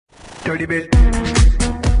Dirty bit.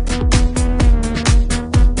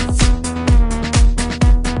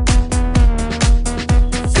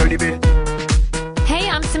 Dirty bit. Hey,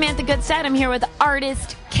 I'm Samantha Gutstadt. I'm here with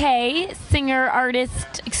artist Kay, singer,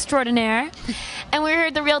 artist extraordinaire. And we're here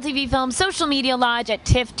at the Real TV Film Social Media Lodge at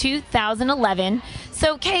TIFF 2011.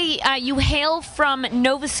 So, Kay, you hail from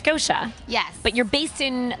Nova Scotia. Yes. But you're based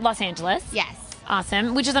in Los Angeles. Yes.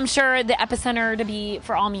 Awesome. Which is, I'm sure, the epicenter to be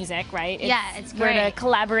for all music, right? It's great. Where to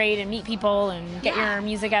collaborate and meet people and get your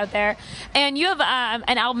music out there. And you have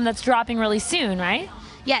an album that's dropping really soon, right?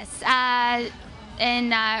 Yes.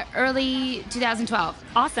 In early 2012.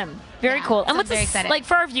 Awesome. Very cool. And so what's very this, excited. like,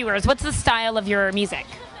 for our viewers, what's the style of your music?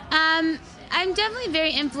 I'm definitely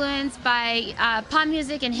very influenced by pop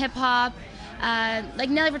music and hip hop. Like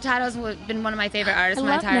Nelly Furtado's been one of my favorite artists I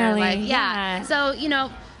my love entire Nelly. life. Yeah. So, you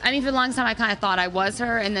know, I mean, for the longest time I kind of thought I was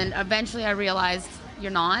her, and then eventually I realized you're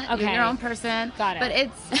not. Okay. You're your own person. Got it. But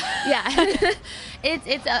it's, yeah.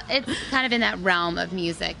 it's kind of in that realm of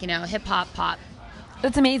music, you know, hip hop, pop.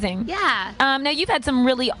 That's amazing. Yeah. Now you've had some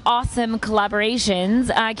really awesome collaborations.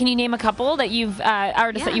 Can you name a couple that you've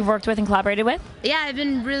artists that you've worked with and collaborated with? Yeah, I've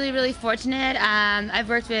been really, really fortunate. I've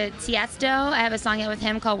worked with Tiesto. I have a song out with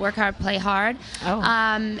him called "Work Hard, Play Hard." Oh.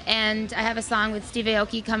 And I have a song with Steve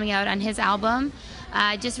Aoki coming out on his album.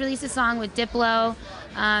 I just released a song with Diplo.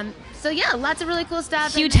 So yeah, lots of really cool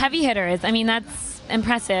stuff. Huge heavy hitters. I mean, that's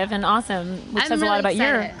impressive and awesome, which I'm says a lot really about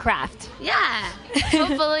your excited. craft. Yeah,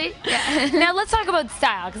 hopefully. Yeah. Now let's talk about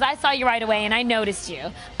style, because I saw you right away and I noticed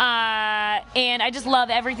you. And I just love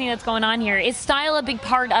everything that's going on here. Is style a big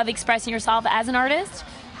part of expressing yourself as an artist?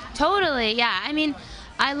 Totally, yeah. I mean,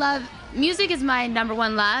 I love music is my number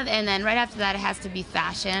one love, and then right after that it has to be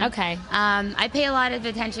fashion. Okay. I pay a lot of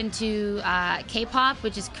attention to K-pop,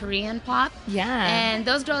 which is Korean pop. Yeah. And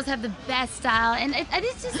those girls have the best style, and I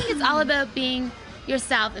just think it's all about being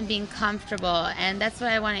yourself and being comfortable, and that's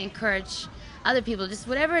what I want to encourage other people. Just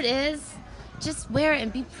whatever it is, just wear it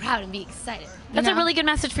and be proud and be excited. That's a really good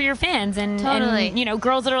message for your fans and, Totally. and, you know,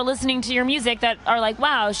 girls that are listening to your music that are like,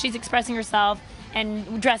 wow, she's expressing herself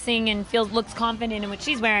and dressing and looks confident in what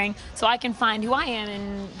she's wearing, so I can find who I am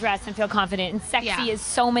and dress and feel confident. And sexy is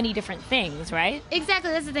so many different things, right?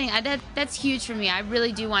 Exactly, that's the thing. That's huge for me. I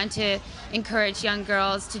really do want to encourage young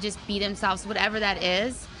girls to just be themselves, whatever that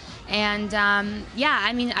is. And yeah,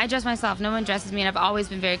 I mean, I dress myself. No one dresses me, and I've always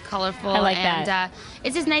been very colorful. I like and, that.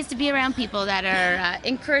 It's just nice to be around people that are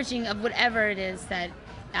encouraging of whatever it is that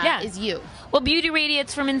is you. Well, beauty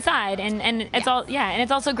radiates from inside, and it's and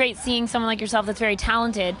it's also great seeing someone like yourself that's very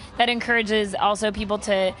talented that encourages also people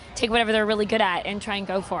to take whatever they're really good at and try and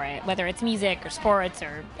go for it, whether it's music or sports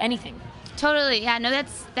or anything. Totally, yeah. No,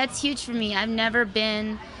 that's huge for me.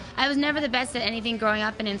 I was never the best at anything growing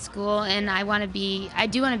up and in school, and I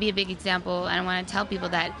do want to be a big example, and I want to tell people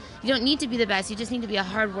that you don't need to be the best, you just need to be a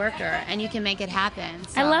hard worker, and you can make it happen.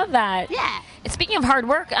 So. I love that. Yeah. Speaking of hard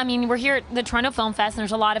work, I mean, we're here at the Toronto Film Fest, and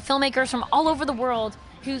there's a lot of filmmakers from all over the world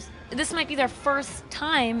this might be their first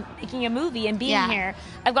time making a movie and being here.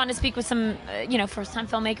 I've gotten to speak with some, first-time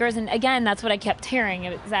filmmakers, and again, that's what I kept hearing,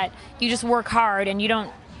 is that you just work hard, and you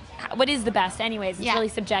don't. What is the best, anyways? It's really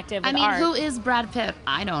subjective. I mean, art. who is Brad Pitt?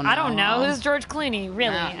 I don't know. I don't know. Who's George Clooney?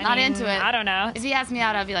 Really? No, not into it. I don't know. If he asked me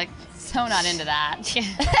out, I'd be like, so not into that.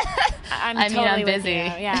 I'm totally busy.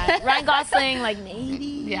 Yeah. Ryan Gosling, like maybe.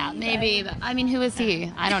 Yeah, maybe. But, I mean, who is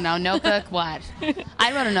he? I don't know. Notebook? What?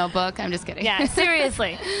 I wrote a Notebook. I'm just kidding. Yeah,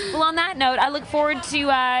 seriously. Well, on that note, I look forward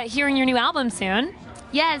to hearing your new album soon.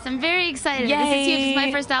 Yes, I'm very excited. Yay. This is huge. This is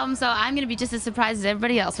my first album, so I'm going to be just as surprised as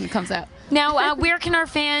everybody else when it comes out. Now, where can our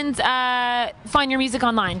fans find your music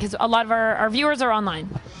online? Because a lot of our viewers are online.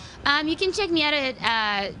 You can check me out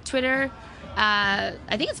at Twitter. I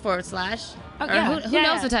think it's / Oh, who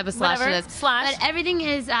knows what type of slash Whatever. it is. Slash. But everything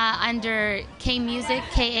is under KayMusik,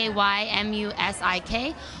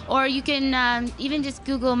 KayMusik. Or you can even just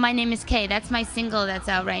Google My Name is Kay. That's my single that's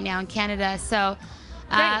out right now in Canada. So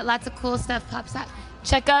lots of cool stuff pops up.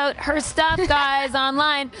 Check out her stuff, guys,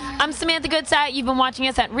 online. I'm Samantha Gutstadt. You've been watching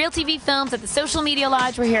us at Real TV Films at the Social Media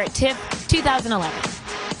Lodge. We're here at TIFF 2011.